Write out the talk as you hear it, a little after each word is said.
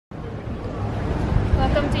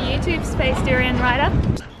welcome to YouTube Space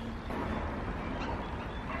Durianrider.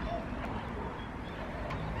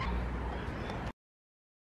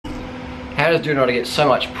 How does Durianrider get so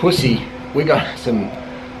much pussy? We got some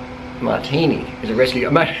Martini is a rescue.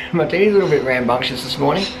 Martini's a little bit rambunctious this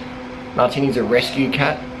morning. Martini's a rescue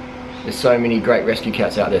cat. There's so many great rescue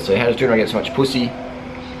cats out there. So how does Durianrider get so much pussy?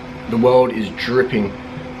 The world is dripping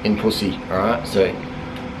in pussy, alright? So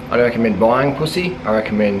I don't recommend buying pussy. I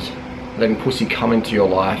recommend letting pussy come into your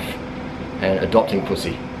life and adopting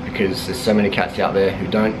pussy, because there's so many cats out there who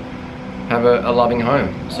don't have a loving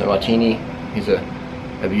home. So Martini is a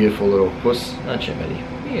beautiful little puss, aren't you, buddy?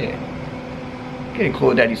 Yeah. Get a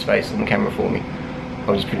claw daddy's face on the camera for me.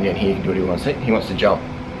 I'll just put it down here, he can do what he wants. He wants to jump.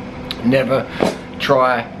 Never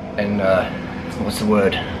try and, what's the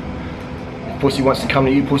word? If pussy wants to come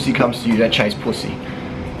to you, pussy comes to you. Don't chase pussy.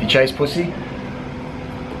 If you chase pussy,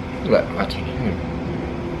 look at that, Martini.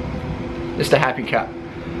 Just a happy cat.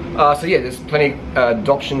 So yeah, there's plenty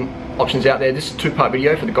adoption options out there. This is a two-part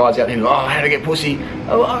video for the guys out there who, oh, how to get pussy.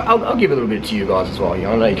 I'll give a little bit to you guys as well. You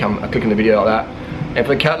know, I know you come clicking the video like that. And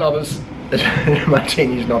for the cat lovers,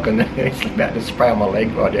 Martini's not gonna, he's about to spray on my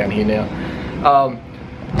leg right down here now.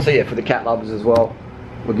 So yeah, for the cat lovers as well,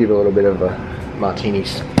 we'll give a little bit of a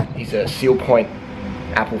Martini's. He's a seal point,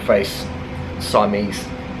 apple face, Siamese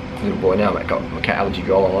little boy. Now I've got my cat allergy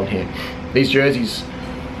going on here. These jerseys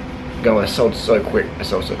are sold so quick. They're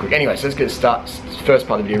sold so quick. Anyway, so let's get started. First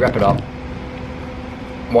part of the video, wrap it up.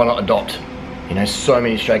 Why not adopt? You know, so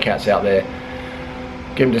many stray cats out there.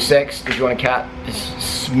 Give them to sex because you want a cat.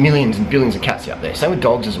 There's millions and billions of cats out there. Same with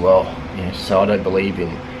dogs as well. You know, so I don't believe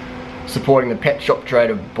in supporting the pet shop trade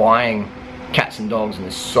of buying cats and dogs, and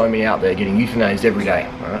there's so many out there getting euthanized every day.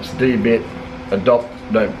 Alright, so do your bit. Adopt,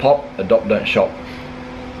 don't pop. Adopt, don't shop.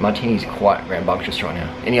 Martini's quite rambunctious right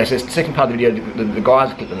now. Anyway, so the second part of the video, the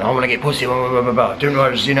guys are clicking, I want to get pussy, blah, blah, blah, blah.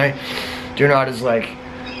 Durianrider's, you know, Durianrider's like,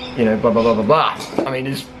 you know, blah, blah, blah, blah, blah. I mean,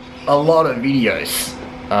 there's a lot of videos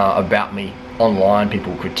about me online,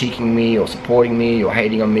 people critiquing me, or supporting me, or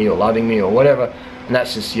hating on me, or loving me, or whatever. And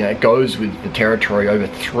that's just, you know, it goes with the territory. Over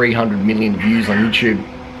 300 million views on YouTube,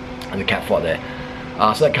 and the cat fight there.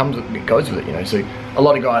 So that comes, it goes with it, you know. So a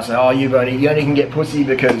lot of guys say, oh, you only can get pussy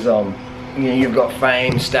because, you know, you've got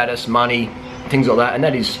fame, status, money, things like that, and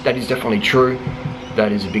that is definitely true.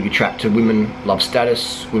 That is a big attractor. Women love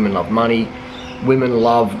status, women love money, women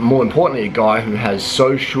love, more importantly, a guy who has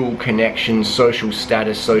social connections, social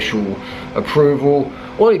status, social approval,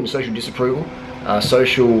 or even social disapproval,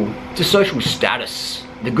 social status,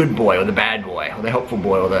 the good boy or the bad boy, or the helpful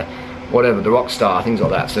boy, or the whatever, the rock star, things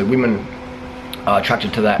like that. So women are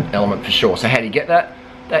attracted to that element for sure. So how do you get that?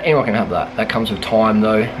 Anyone can have that. That comes with time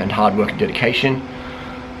though, and hard work and dedication,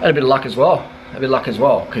 and a bit of luck as well.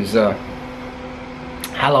 Because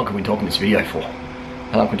how long can we talk in this video for?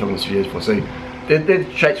 So the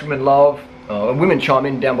traits women love. Women chime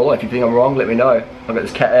in down below if you think I'm wrong. Let me know. I've got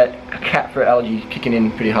this cat fur allergy kicking in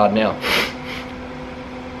pretty hard now.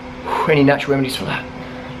 Any natural remedies for that?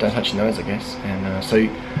 Don't touch your nose, I guess. And so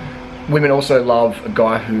women also love a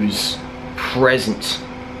guy who's present,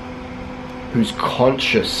 who's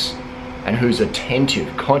conscious, and who's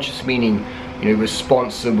attentive. Conscious meaning, you know,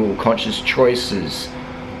 responsible, conscious choices.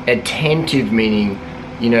 Attentive meaning,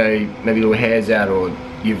 you know, maybe little hairs out, or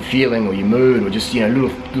your feeling, or your mood, or just, you know,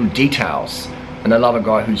 little details. And they love a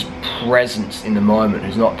guy who's present in the moment,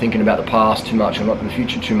 who's not thinking about the past too much, or not the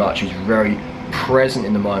future too much, who's very present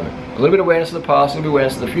in the moment. A little bit of awareness of the past, a little bit of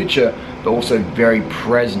awareness of the future, but also very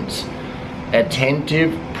present.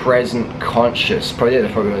 Attentive, present, conscious. Probably they're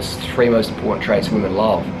the three most important traits women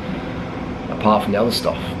love, apart from the other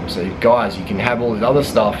stuff. So guys, you can have all this other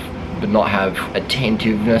stuff, but not have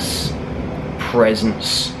attentiveness,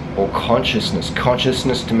 presence, or consciousness.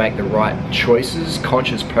 Consciousness to make the right choices.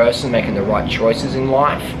 Conscious person making the right choices in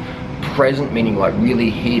life. Present meaning like really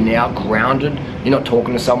here now, grounded. You're not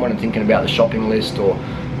talking to someone and thinking about the shopping list, or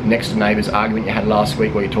next to neighbor's argument you had last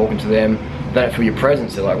week while you're talking to them. They don't feel your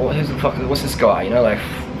presence. They're like, well, who's the fuck, what's this guy? You know, like,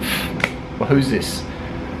 well, who's this?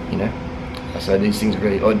 You know? So these things are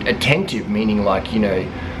really, or attentive meaning like, you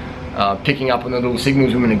know, picking up on the little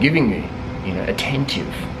signals women are giving you. You know,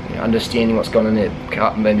 attentive. You know, understanding what's going on there.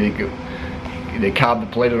 Maybe they carb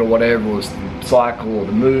depleted or whatever, or the cycle, or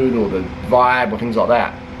the mood, or the vibe, or things like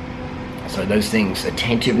that. So those things,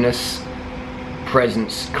 attentiveness,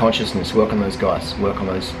 presence, consciousness, work on those guys. Work on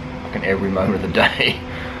those fucking every moment of the day.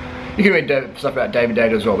 You can read stuff about David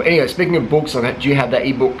Data as well. But anyway, speaking of books, do you have that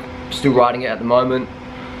ebook? Still writing it at the moment.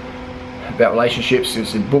 about relationships.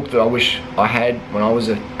 It's a book that I wish I had when I was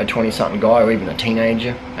a 20-something guy or even a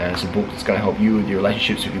teenager, and it's a book that's going to help you with your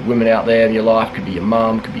relationships with your women out there in your life. Could be your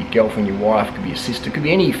mum, could be your girlfriend, your wife, could be your sister, could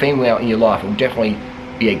be any female in your life. It will definitely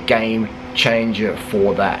be a game changer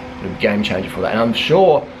for that. It'll be a game changer for that. And I'm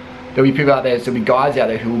sure there'll be people out there, there'll be guys out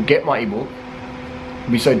there who will get my ebook,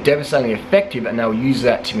 will be so devastatingly effective, and they'll use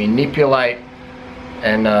that to manipulate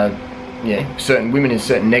and yeah, certain women in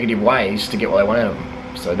certain negative ways to get what they want out of them.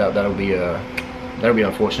 So that'll be an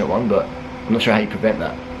unfortunate one, but I'm not sure how you prevent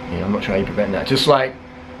that. You know, I'm not sure how you prevent that. Just like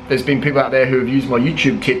there's been people out there who have used my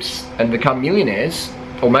YouTube tips and become millionaires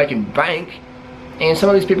or making bank, and some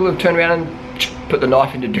of these people have turned around and put the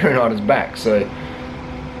knife into durianrider's back. So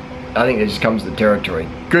I think it just comes to the territory.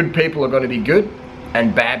 Good people are going to be good,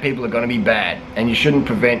 and bad people are going to be bad, and you shouldn't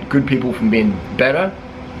prevent good people from being better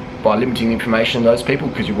by limiting the information on those people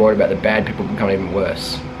because you're worried about the bad people becoming even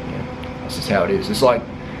worse. Yeah, that's just how it is. It's like,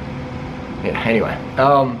 yeah, anyway.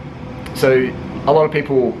 So a lot of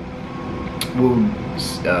people will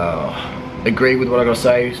agree with what I gotta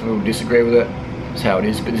say, some people disagree with it. That's how it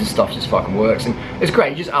is, but this stuff just fucking works, and it's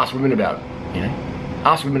great. You just ask women about it, you know?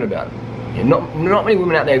 Ask women about it. Yeah, not many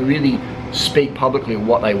women out there really speak publicly of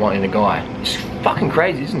what they want in a guy. It's fucking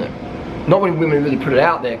crazy, isn't it? Not many women really put it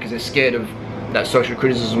out there because they're scared of that social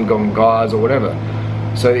criticism going guys or whatever.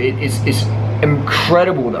 So it's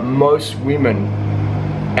incredible that most women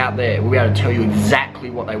out there will be able to tell you exactly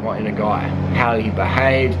what they want in a guy, how he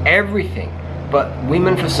behaves, everything. But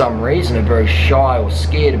women for some reason are very shy or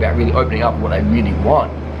scared about really opening up what they really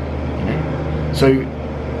want, you know? So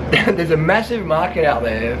there's a massive market out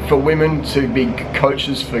there for women to be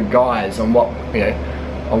coaches for guys on what, you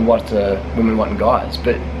know, on what women want in guys.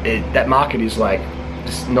 But that market is like,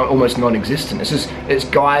 it's almost non-existent. It's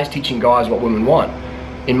guys teaching guys what women want.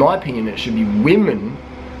 In my opinion, it should be women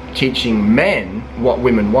teaching men what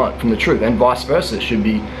women want from the truth, and vice versa. It should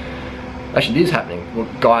be, actually it is happening,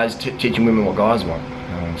 guys teaching women what guys want.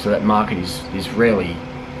 So that market is really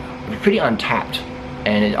pretty untapped,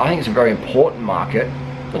 and I think it's a very important market,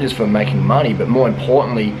 not just for making money, but more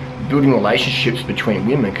importantly building relationships between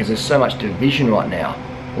women, because there's so much division right now.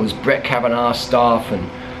 All this Brett Kavanaugh stuff and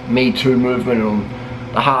Me Too movement and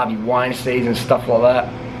the Harvey Weinstein and stuff like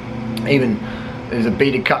that. Even there's a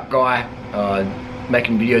beater cut guy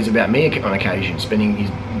making videos about me on occasion, spending his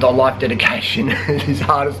life dedication. His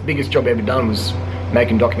hardest, biggest job ever done was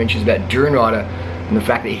making documentaries about durianrider and the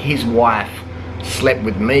fact that his wife slept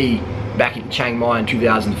with me back in Chiang Mai in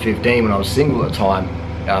 2015 when I was single at the time,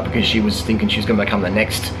 because she was thinking she was going to become the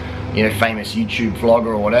next, you know, famous YouTube vlogger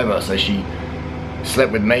or whatever. So she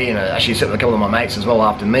slept with me, and actually slept with a couple of my mates as well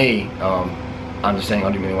after me. Understanding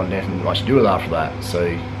I didn't really want anything much to do with her after that. So,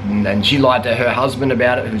 and she lied to her husband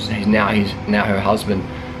about it, who's now her husband,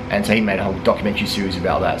 and so he made a whole documentary series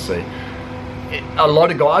about that. So a lot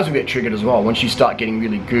of guys will get triggered as well once you start getting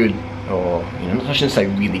really good, or, you know, I shouldn't say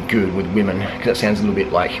really good with women, because that sounds a little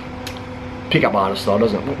bit like pickup artist style,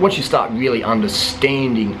 doesn't it? Once you start really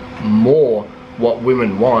understanding more what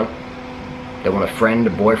women want, they want a friend, a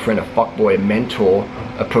boyfriend, a fuckboy, a mentor,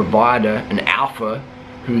 a provider, an alpha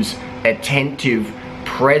who's attentive,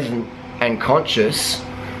 present, and conscious.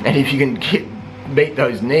 And if you can meet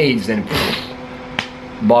those needs, then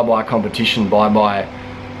bye-bye competition, bye-bye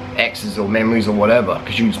exes or memories or whatever,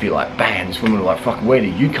 because you would just be like, bam, this woman will like, fuck, where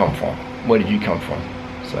did you come from? Where did you come from?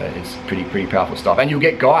 So it's pretty powerful stuff. And you'll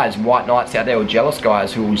get guys, white knights out there, or jealous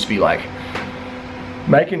guys who will just be like,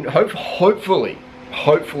 making, hopefully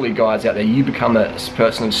guys out there, you become a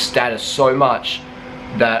person of status so much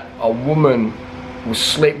that a woman will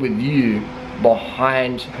sleep with you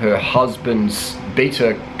behind her husband's,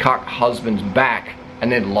 beater cuck husband's back,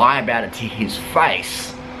 and then lie about it to his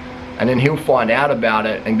face, and then he'll find out about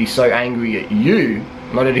it and be so angry at you,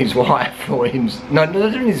 not at his wife or him. No,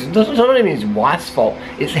 not even his wife's fault.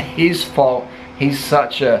 It's his fault. He's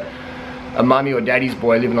such a mummy or daddy's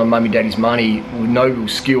boy living on mummy daddy's money with no real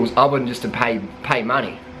skills other than just to pay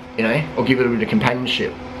money, you know, or give it a bit of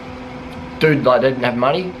companionship. Dude, like, they didn't have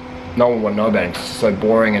money, no one would know about him. It's just so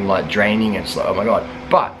boring and like draining, and it's like, oh my god.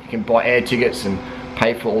 But you can buy air tickets and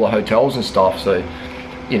pay for all the hotels and stuff, so,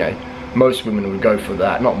 you know, most women would go for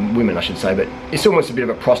that. Not women, I should say, but it's almost a bit of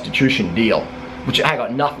a prostitution deal, which I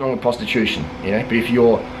got nothing wrong with prostitution, you know. But if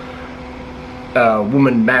your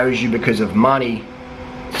woman marries you because of money,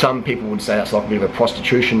 some people would say that's like a bit of a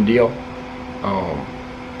prostitution deal.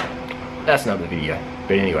 That's another video.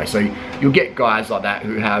 But anyway, so you'll get guys like that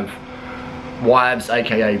who have wives,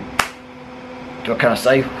 aka, what can I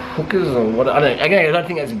say, hookers or what? I don't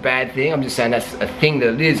think that's a bad thing. I'm just saying that's a thing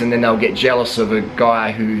that it is, and then they'll get jealous of a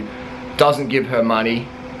guy who doesn't give her money,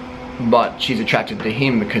 but she's attracted to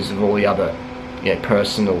him because of all the other, you know,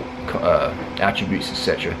 personal attributes,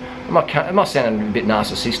 etc. Am I sounding a bit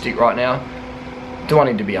narcissistic right now? Do I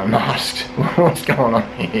need to be unmasked? What's going on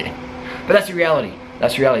here? But that's the reality.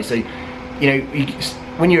 That's reality. So, you know,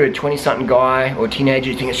 when you're a 20-something guy or a teenager,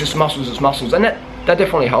 you think it's just muscles, it's muscles, and that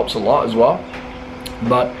definitely helps a lot as well.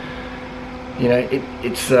 But you know,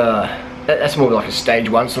 that's more like a stage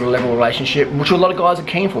 1 sort of level relationship, which a lot of guys are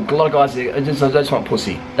keen for. A lot of guys they just want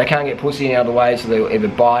pussy. They can't get pussy any other way, so they'll either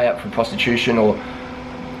buy it for prostitution or,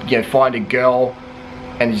 you know, find a girl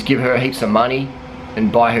and just give her heaps of money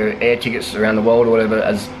and buy her air tickets around the world or whatever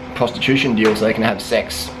as prostitution deals, so they can have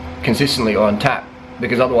sex consistently or on tap,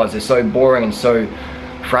 because otherwise they're so boring and so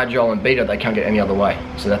fragile and beat up they can't get any other way,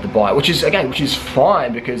 so they have to buy it, which is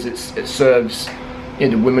fine, because it serves, you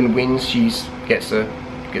know, the woman wins, she gets the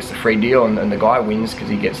free deal, and the guy wins because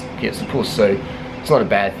he gets the puss. So it's not a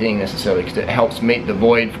bad thing necessarily, because it helps meet the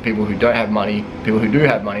void for people who don't have money, people who do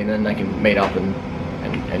have money, and then they can meet up and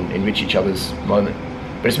enrich each other's moment.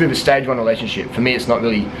 But it's a bit of a stage 1 relationship. For me, it's not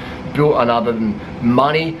really built on other than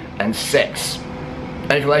money and sex.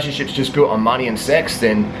 And if a relationship's just built on money and sex,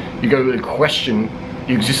 then you got to really question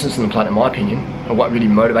your existence on the planet, in my opinion, and what really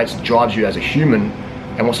motivates and drives you as a human,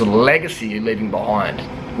 and what sort of legacy you're leaving behind.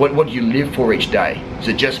 What do you live for each day? Is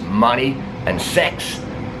it just money and sex?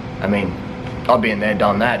 I mean, I've been there,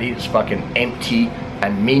 done that. It's fucking empty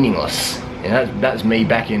and meaningless. You know, that's me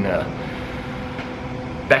back in early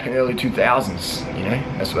 2000s. You know,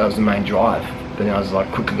 that was the main drive. But then I was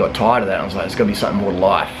like, quickly got tired of that. I was like, there's got to be something more to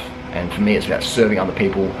life. And for me, it's about serving other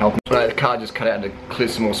people, helping. The car just cut out to clear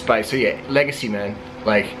some more space. So yeah, legacy, man.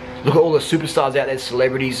 Like, look at all the superstars out there,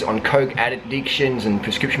 celebrities on coke addictions and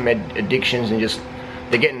prescription med addictions, and just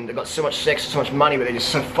they've got so much sex, so much money, but they're just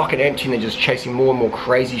so fucking empty, and they're just chasing more and more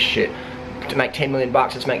crazy shit. To make 10 million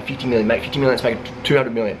bucks, let's make 50 million. Make 50 million, let's make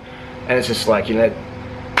 200 million. And it's just like, you know,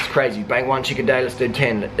 it's crazy. Bang 1 chick a day, let's do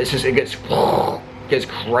 10. It's just, it gets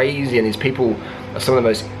crazy, and these people are some of the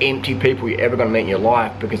most empty people you're ever gonna meet in your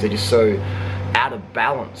life, because they're just so out of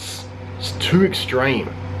balance. It's too extreme,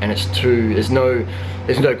 and it's too, there's no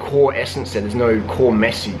core essence there, there's no core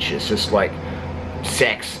message. It's just like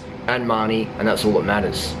sex and money, and that's all that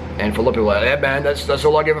matters. And for a lot of people, like, yeah man, that's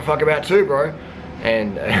all I give a fuck about too, bro.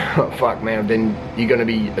 And fuck man, then you're gonna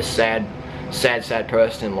be a sad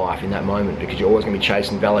person in life in that moment, because you're always gonna be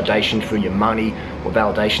chasing validation through your money, or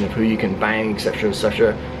validation of who you can bang, etc,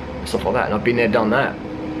 etc, stuff like that. And I've been there, done that.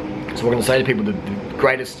 So we're gonna say to people, the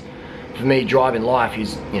greatest for me drive in life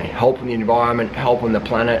is, you know, helping the environment, helping the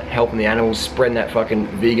planet, helping the animals, spreading that fucking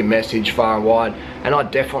vegan message far and wide. And I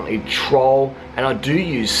definitely troll, and I do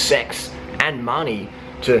use sex and money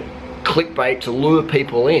to clickbait, to lure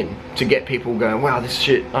people in, to get people going, wow, this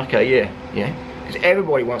shit, okay, yeah, because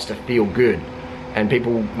everybody wants to feel good, and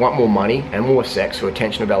people want more money and more sex for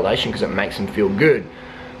attention and validation because it makes them feel good.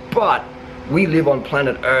 But we live on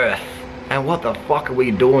planet Earth, and what the fuck are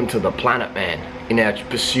we doing to the planet, man, in our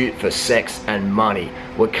pursuit for sex and money?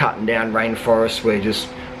 We're cutting down rainforests, we're just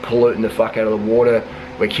polluting the fuck out of the water,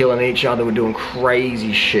 we're killing each other, we're doing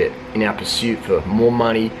crazy shit in our pursuit for more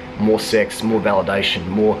money, more sex, more validation,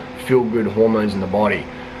 more feel-good hormones in the body.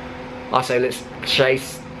 I say let's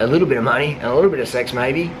chase a little bit of money and a little bit of sex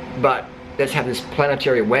maybe, but let's have this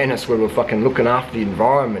planetary awareness where we're fucking looking after the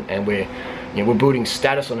environment, and we're building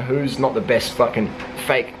status on who's not the best fucking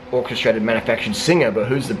fake orchestrated manufactured singer, but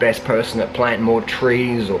who's the best person at planting more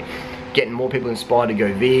trees, or getting more people inspired to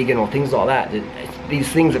go vegan, or things like that. These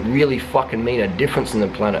things that really fucking mean a difference in the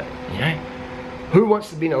planet, you know? Who wants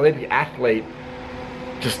to be an Olympic athlete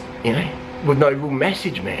just, you know, with no real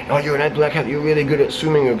message, man? Oh, you're an athlete, you're really good at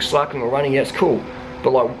swimming or cycling or running, yeah, it's cool.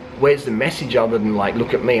 But like, where's the message other than like,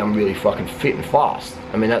 look at me, I'm really fucking fit and fast?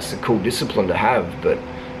 I mean, that's a cool discipline to have, but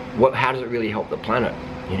how does it really help the planet?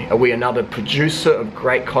 You know, are we another producer of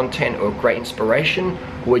great content or great inspiration,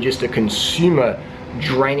 or we're just a consumer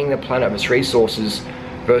draining the planet of its resources,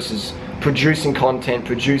 versus producing content,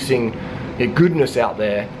 producing, you know, goodness out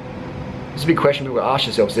there? It's a big question people ask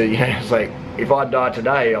yourselves. So, you know, it's like, if I die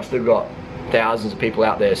today, I've still got thousands of people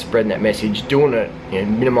out there spreading that message, doing it, you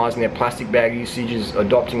know, minimizing their plastic bag usages,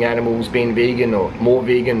 adopting animals, being vegan or more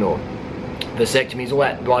vegan, or vasectomies, all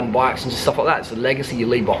that, riding bikes and stuff like that. It's the legacy you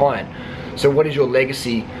leave behind. So what is your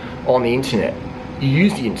legacy on the internet? You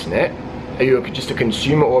use the internet. Are you just a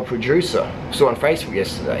consumer or a producer? I saw on Facebook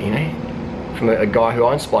yesterday, you know, from a guy who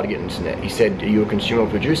I inspired to get into the internet. He said, are you a consumer or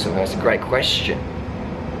producer? And that's a great question.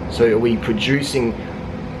 So are we producing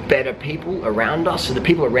better people around us? So the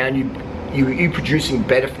people around you, are you producing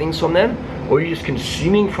better things from them? Or are you just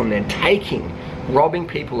consuming from them, taking, robbing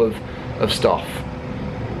people of stuff?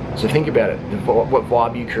 So think about it, what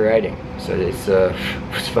vibe you're creating. So it's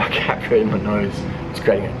fuck out creating my nose. It's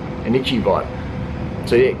creating an itchy vibe.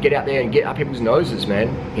 So yeah, get out there and get up people's noses, man.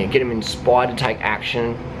 You know, get them inspired to take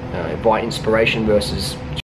action by inspiration versus